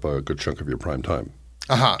to give up a good chunk of your prime time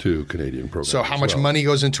to Canadian programs. So how much money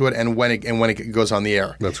goes into it and when it goes on the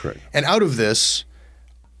air. That's correct. And out of this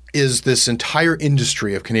is this entire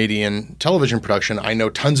industry of Canadian television production. I know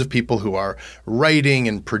tons of people who are writing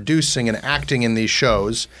and producing and acting in these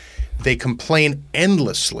shows. They complain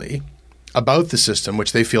endlessly about the system,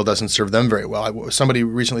 which they feel doesn't serve them very well. Somebody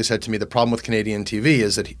recently said to me the problem with Canadian TV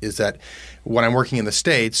is that when I'm working in the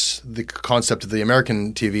States, the concept of the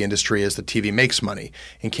American TV industry is that TV makes money.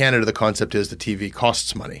 In Canada, the concept is that TV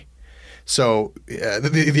costs money. So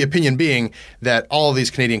the opinion being that all of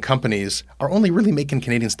these Canadian companies are only really making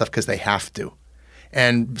Canadian stuff because they have to.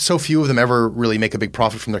 And so few of them ever really make a big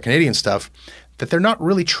profit from their Canadian stuff that they're not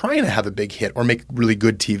really trying to have a big hit or make really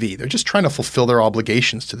good TV. They're just trying to fulfill their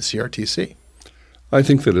obligations to the CRTC. I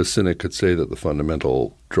think that a cynic could say that the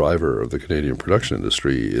fundamental driver of the Canadian production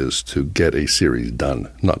industry is to get a series done,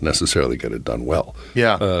 not necessarily get it done well.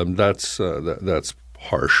 Yeah. That's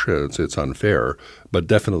harsh. It's unfair. But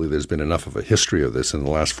definitely there's been enough of a history of this in the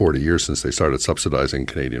last 40 years since they started subsidizing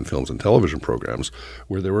Canadian films and television programs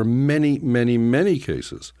where there were many, many, many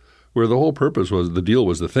cases where the whole purpose was the deal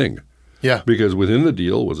was the thing. Yeah. Because within the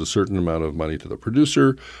deal was a certain amount of money to the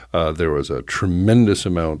producer. There was a tremendous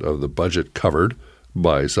amount of the budget covered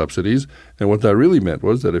by subsidies. And what that really meant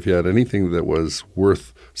was that if you had anything that was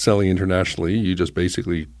worth selling internationally, you just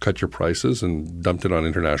basically cut your prices and dumped it on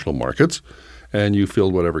international markets, and you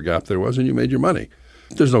filled whatever gap there was and you made your money.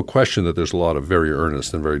 There's no question that there's a lot of very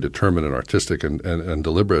earnest and very determined and artistic and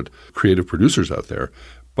deliberate creative producers out there.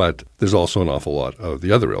 But there's also an awful lot of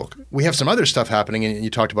the other ilk. We have some other stuff happening, and you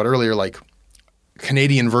talked about earlier, like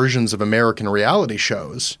Canadian versions of American reality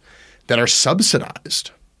shows that are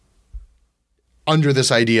subsidized under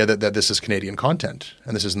this idea that this is Canadian content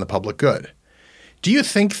and this is in the public good. Do you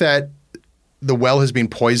think that the well has been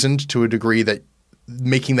poisoned to a degree that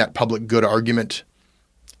making that public good argument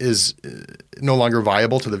is no longer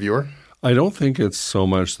viable to the viewer? I don't think it's so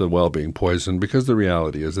much the well being poisoned because the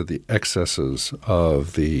reality is that the excesses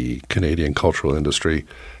of the Canadian cultural industry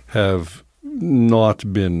have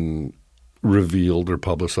not been revealed or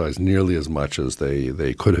publicized nearly as much as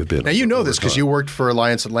they could have been. Now, you know this because you worked for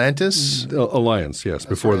Alliance Atlantis. Alliance, yes,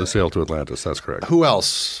 before the sale to Atlantis. That's correct. Who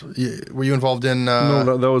else? Were you involved in?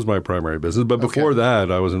 No, that was my primary business. But before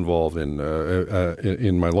that, I was involved in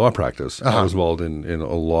my law practice. I was involved in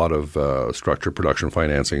a lot of structured production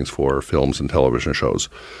financings for films and television shows.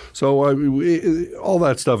 So all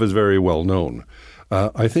that stuff is very well known.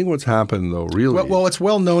 I think what's happened, though, really… Well, it's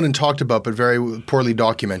well known and talked about, but very poorly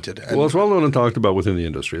documented. Well, it's well known and talked about within the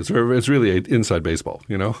industry. It's really inside baseball,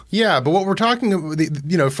 you know? Yeah, but what we're talking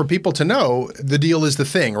 – for people to know, the deal is the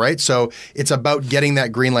thing, right? So it's about getting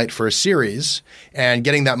that green light for a series and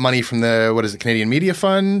getting that money from the Canadian Media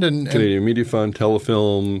Fund? Canadian Media Fund,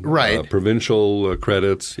 Telefilm, right. Provincial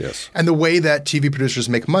credits, yes. And the way that TV producers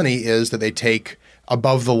make money is that they take –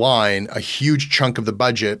 above the line, a huge chunk of the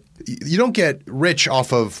budget. You don't get rich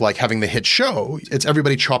off of like having the hit show. It's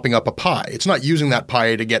everybody chopping up a pie. It's not using that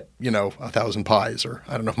pie to get, 1,000 pies, or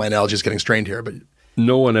I don't know if my analogy is getting strained here, but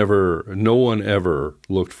no one ever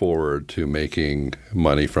looked forward to making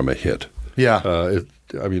money from a hit. Yeah.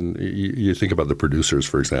 You think about the producers,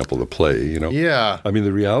 for example, the play, Yeah. I mean,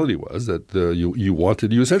 the reality was that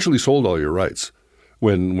you essentially sold all your rights.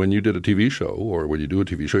 When you did a TV show or when you do a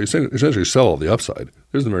TV show, you essentially sell all the upside.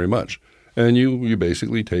 There isn't very much. And you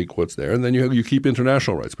basically take what's there, and then you keep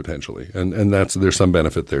international rights potentially. And there's some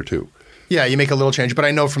benefit there too. Yeah, you make a little change. But I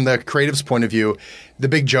know from the creative's point of view, the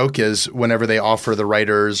big joke is whenever they offer the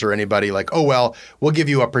writers or anybody like, oh, well, we'll give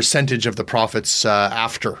you a percentage of the profits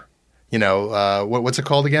after. What's it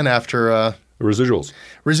called again? After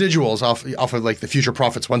Residuals off of like the future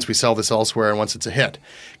profits once we sell this elsewhere and once it's a hit.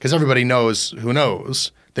 Because everybody knows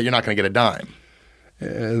that you're not going to get a dime.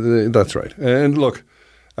 That's right. And look,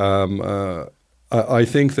 I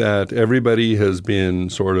think that everybody has been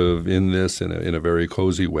sort of in this in a very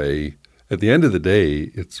cozy way. At the end of the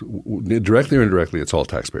day, it's directly or indirectly, it's all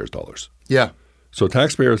taxpayers' dollars. Yeah. So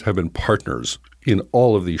taxpayers have been partners in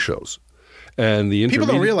all of these shows. And the people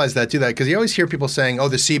don't realize that, do they? Because you always hear people saying, oh,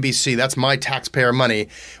 the CBC, that's my taxpayer money.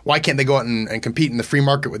 Why can't they go out and compete in the free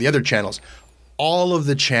market with the other channels? All of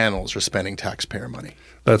the channels are spending taxpayer money.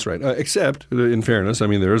 That's right. Except, in fairness, I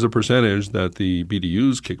mean, there is a percentage that the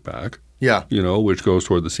BDUs kick back. Yeah. Which goes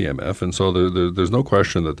toward the CMF. And so there's no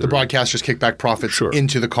question that the broadcasters kick back profits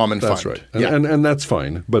into the common fund. That's right. And that's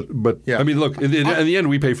fine. But yeah. I mean, look, in the end,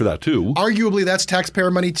 we pay for that too. Arguably, that's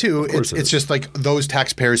taxpayer money too. It's just like those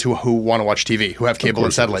taxpayers who want to watch TV, who have cable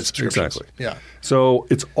and satellite subscriptions. Exactly. Yeah. So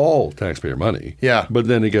it's all taxpayer money. Yeah. But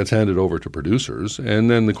then it gets handed over to producers.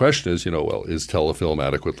 And then the question is, well, is Telefilm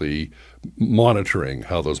adequately monitoring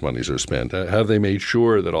how those monies are spent? Have they made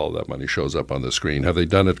sure that all that money shows up on the screen? Have they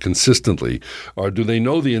done it consistently? Or do they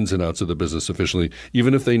know the ins and outs of the business sufficiently?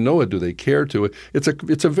 Even if they know it, do they care to it?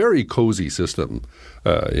 It's a very cozy system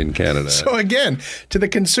in Canada. So again, to the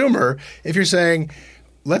consumer, if you're saying,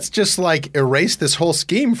 let's just erase this whole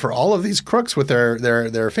scheme for all of these crooks with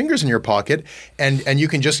their fingers in your pocket, and you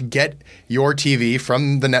can just get your TV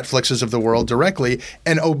from the Netflixes of the world directly.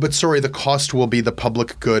 And but sorry, the cost will be the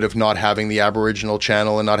public good of not having the Aboriginal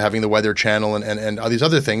channel and not having the Weather channel and all these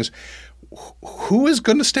other things. Who is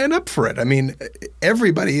going to stand up for it? I mean,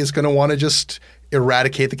 everybody is going to want to just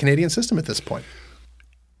eradicate the Canadian system at this point.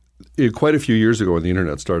 Quite a few years ago, when the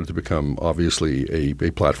internet started to become obviously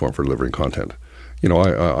a platform for delivering content,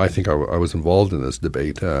 I think I was involved in this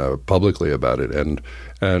debate publicly about it,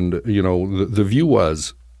 and the view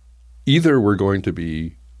was either we're going to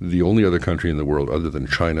be the only other country in the world other than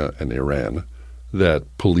China and Iran that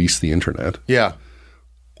police the internet, yeah,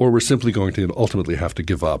 or we're simply going to ultimately have to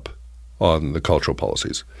give up on the cultural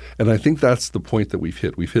policies. And I think that's the point that we've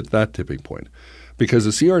hit. We've hit that tipping point. Because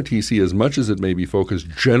the CRTC, as much as it may be focused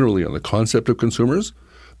generally on the concept of consumers,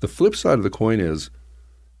 the flip side of the coin is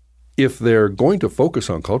if they're going to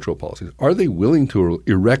focus on cultural policies, are they willing to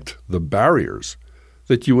erect the barriers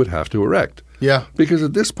that you would have to erect? Yeah. Because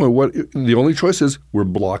at this point, the only choice is we're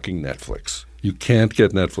blocking Netflix. You can't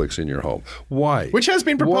get Netflix in your home. Why? Which has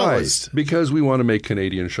been proposed. Why? Because we want to make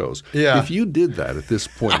Canadian shows. Yeah. If you did that at this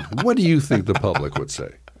point, what do you think the public would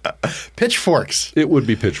say? Pitchforks. It would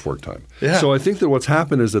be pitchfork time. Yeah. So I think that what's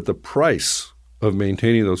happened is that the price of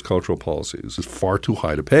maintaining those cultural policies is far too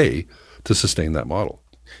high to pay to sustain that model.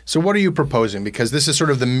 So what are you proposing? Because this is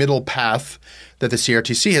sort of the middle path that the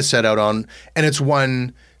CRTC has set out on, and it's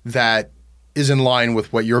one that is in line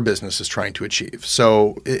with what your business is trying to achieve.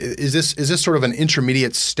 So is this sort of an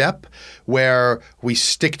intermediate step where we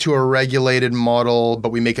stick to a regulated model,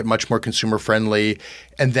 but we make it much more consumer friendly,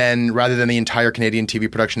 and then rather than the entire Canadian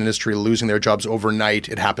TV production industry losing their jobs overnight,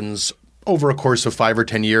 it happens over a course of 5 or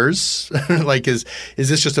 10 years? Is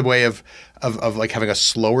this just a way of having a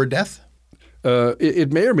slower death?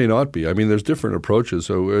 It may or may not be. I mean, there's different approaches.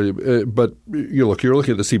 So, but you're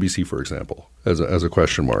looking at the CBC, for example, as a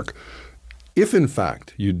question mark. If, in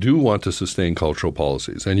fact, you do want to sustain cultural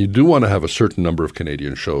policies and you do want to have a certain number of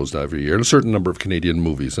Canadian shows every year and a certain number of Canadian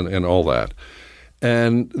movies and all that,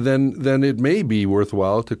 and then it may be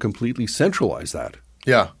worthwhile to completely centralize that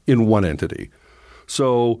in one entity.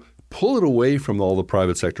 So pull it away from all the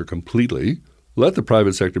private sector completely. Let the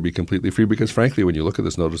private sector be completely free because, frankly, when you look at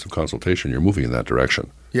this notice of consultation, you're moving in that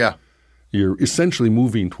direction. Yeah. You're essentially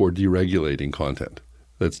moving toward deregulating content.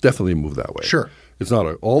 That's definitely a move that way. Sure. It's not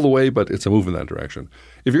all the way, but it's a move in that direction.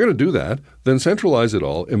 If you're going to do that, then centralize it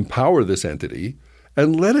all, empower this entity,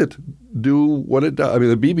 and let it do what it does. I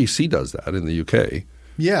mean, the BBC does that in the UK.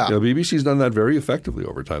 Yeah. BBC's done that very effectively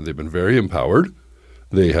over time. They've been very empowered.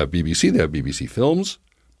 They have BBC, they have BBC Films,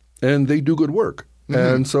 and they do good work.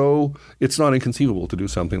 Mm-hmm. And so it's not inconceivable to do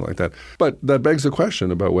something like that. But that begs the question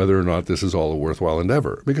about whether or not this is all a worthwhile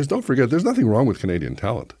endeavor. Because don't forget, there's nothing wrong with Canadian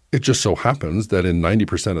talent. It just so happens that in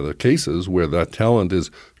 90% of the cases where that talent is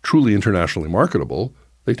truly internationally marketable,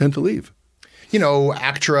 they tend to leave.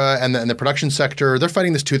 ACTRA and the production sector, they're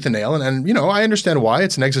fighting this tooth and nail. And I understand why.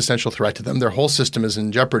 It's an existential threat to them. Their whole system is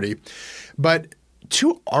in jeopardy. But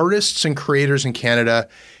to artists and creators in Canada,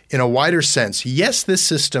 in a wider sense, yes, this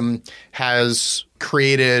system has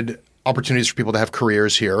created opportunities for people to have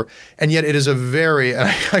careers here, and yet it is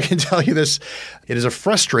I can tell you this, it is a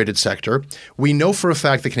frustrated sector. We know for a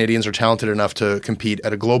fact that Canadians are talented enough to compete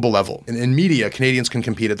at a global level. In media, Canadians can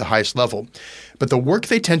compete at the highest level. But the work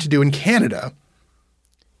they tend to do in Canada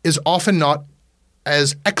is often not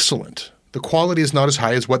as excellent. The quality is not as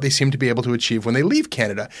high as what they seem to be able to achieve when they leave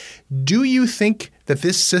Canada. Do you think that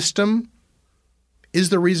this system is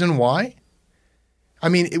the reason why? I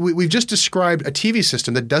mean, we've just described a TV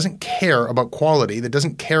system that doesn't care about quality, that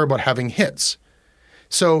doesn't care about having hits.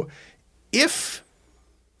 So if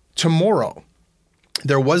tomorrow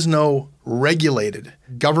there was no regulated,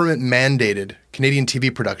 government-mandated Canadian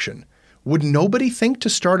TV production, would nobody think to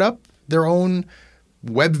start up their own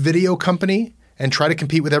web video company and try to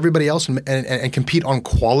compete with everybody else and compete on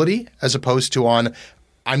quality as opposed to on,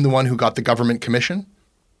 I'm the one who got the government commission?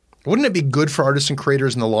 Wouldn't it be good for artists and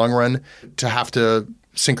creators in the long run to have to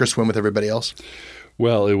sink or swim with everybody else?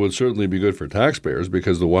 Well, it would certainly be good for taxpayers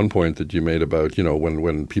because the one point that you made about,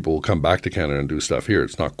 when people come back to Canada and do stuff here,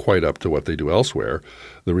 it's not quite up to what they do elsewhere.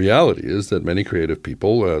 The reality is that many creative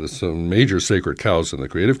people, some major sacred cows in the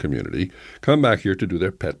creative community, come back here to do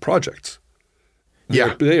their pet projects.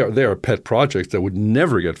 Yeah. They are pet projects that would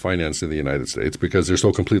never get financed in the United States because they're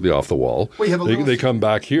so completely off the wall. Well, they come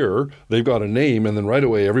back here, they've got a name, and then right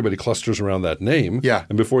away everybody clusters around that name. Yeah.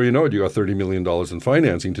 And before you know it, you got $30 million in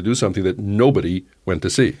financing to do something that nobody went to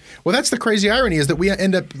see. Well, that's the crazy irony is that we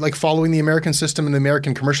end up like following the American system and the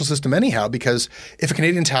American commercial system anyhow, because if a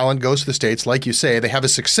Canadian talent goes to the States, like you say, they have a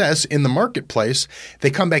success in the marketplace, they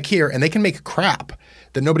come back here and they can make crap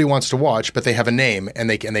that nobody wants to watch, but they have a name and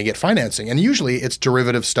they get financing. And usually it's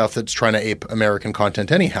derivative stuff that's trying to ape American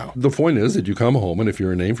content anyhow. The point is that you come home and if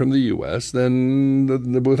you're a name from the U.S.,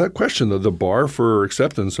 then without question, the bar for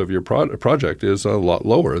acceptance of your project is a lot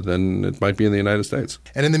lower than it might be in the United States.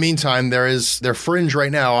 And in the meantime, they're fringe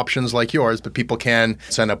right now, options like yours, but people can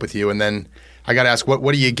sign up with you. And then I got to ask, what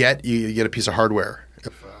do you get? You get a piece of hardware.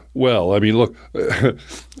 Well, I mean, look,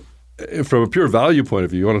 from a pure value point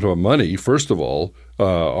of view, you want to talk about money, first of all,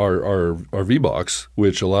 our V-Box,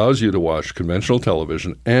 which allows you to watch conventional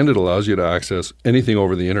television and it allows you to access anything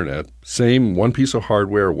over the internet. Same one piece of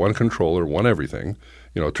hardware, one controller, one everything.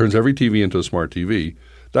 It turns every TV into a smart TV.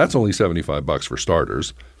 That's only $75 for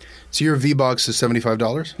starters. So your V-Box is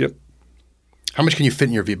 $75? Yep. How much can you fit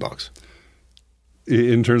in your V-Box?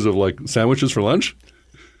 In terms of like sandwiches for lunch?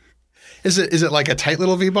 Is it like a tight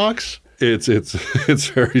little V-Box? It's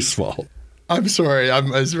very small. I'm sorry.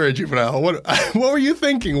 It's very juvenile. What were you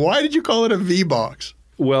thinking? Why did you call it a V-Box?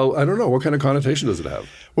 Well, I don't know. What kind of connotation does it have?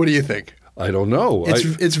 What do you think? I don't know.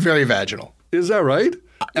 It's very vaginal. Is that right?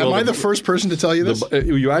 Am I the first person to tell you this?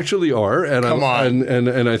 You actually are. And Come on.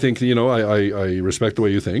 And I think, I respect the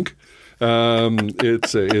way you think.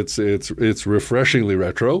 It's refreshingly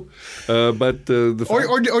retro, but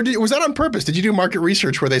was that on purpose? Did you do market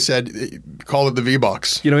research where they said call it the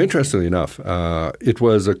V-Box? Interestingly enough, it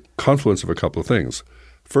was a confluence of a couple of things.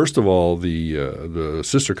 First of all, the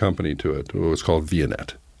sister company to it was called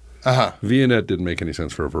Vianet. Vianet didn't make any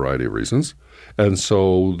sense for a variety of reasons, and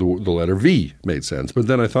so the letter V made sense. But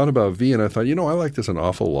then I thought about V, and I thought, I like this an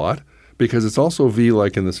awful lot because it's also V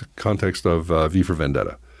like in this context of V for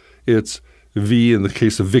Vendetta. It's V in the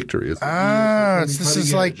case of victory. This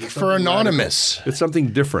is like for anonymous. It's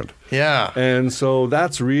something different. Yeah. And so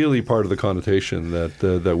that's really part of the connotation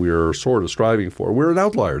that we are sort of striving for. We're an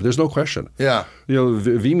outlier. There's no question. Yeah.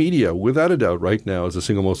 V Media, without a doubt, right now is the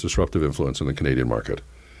single most disruptive influence in the Canadian market.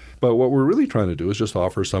 But what we're really trying to do is just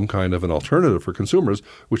offer some kind of an alternative for consumers,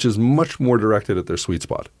 which is much more directed at their sweet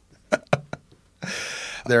spot.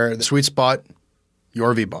 The sweet spot,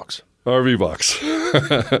 your V-Box. Our V-Box.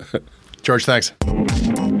 George, thanks.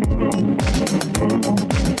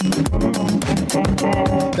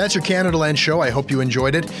 That's your Canada Land show. I hope you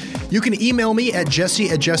enjoyed it. You can email me at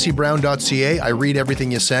jesse@jessebrown.ca. I read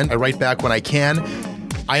everything you send. I write back when I can.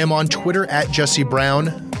 I am on Twitter at Jesse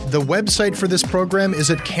Brown. The website for this program is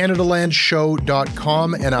at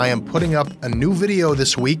CanadaLandShow.com, and I am putting up a new video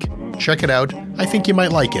this week. Check it out. I think you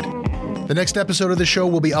might like it. The next episode of the show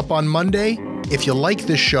will be up on Monday. If you like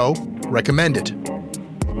this show, recommend it.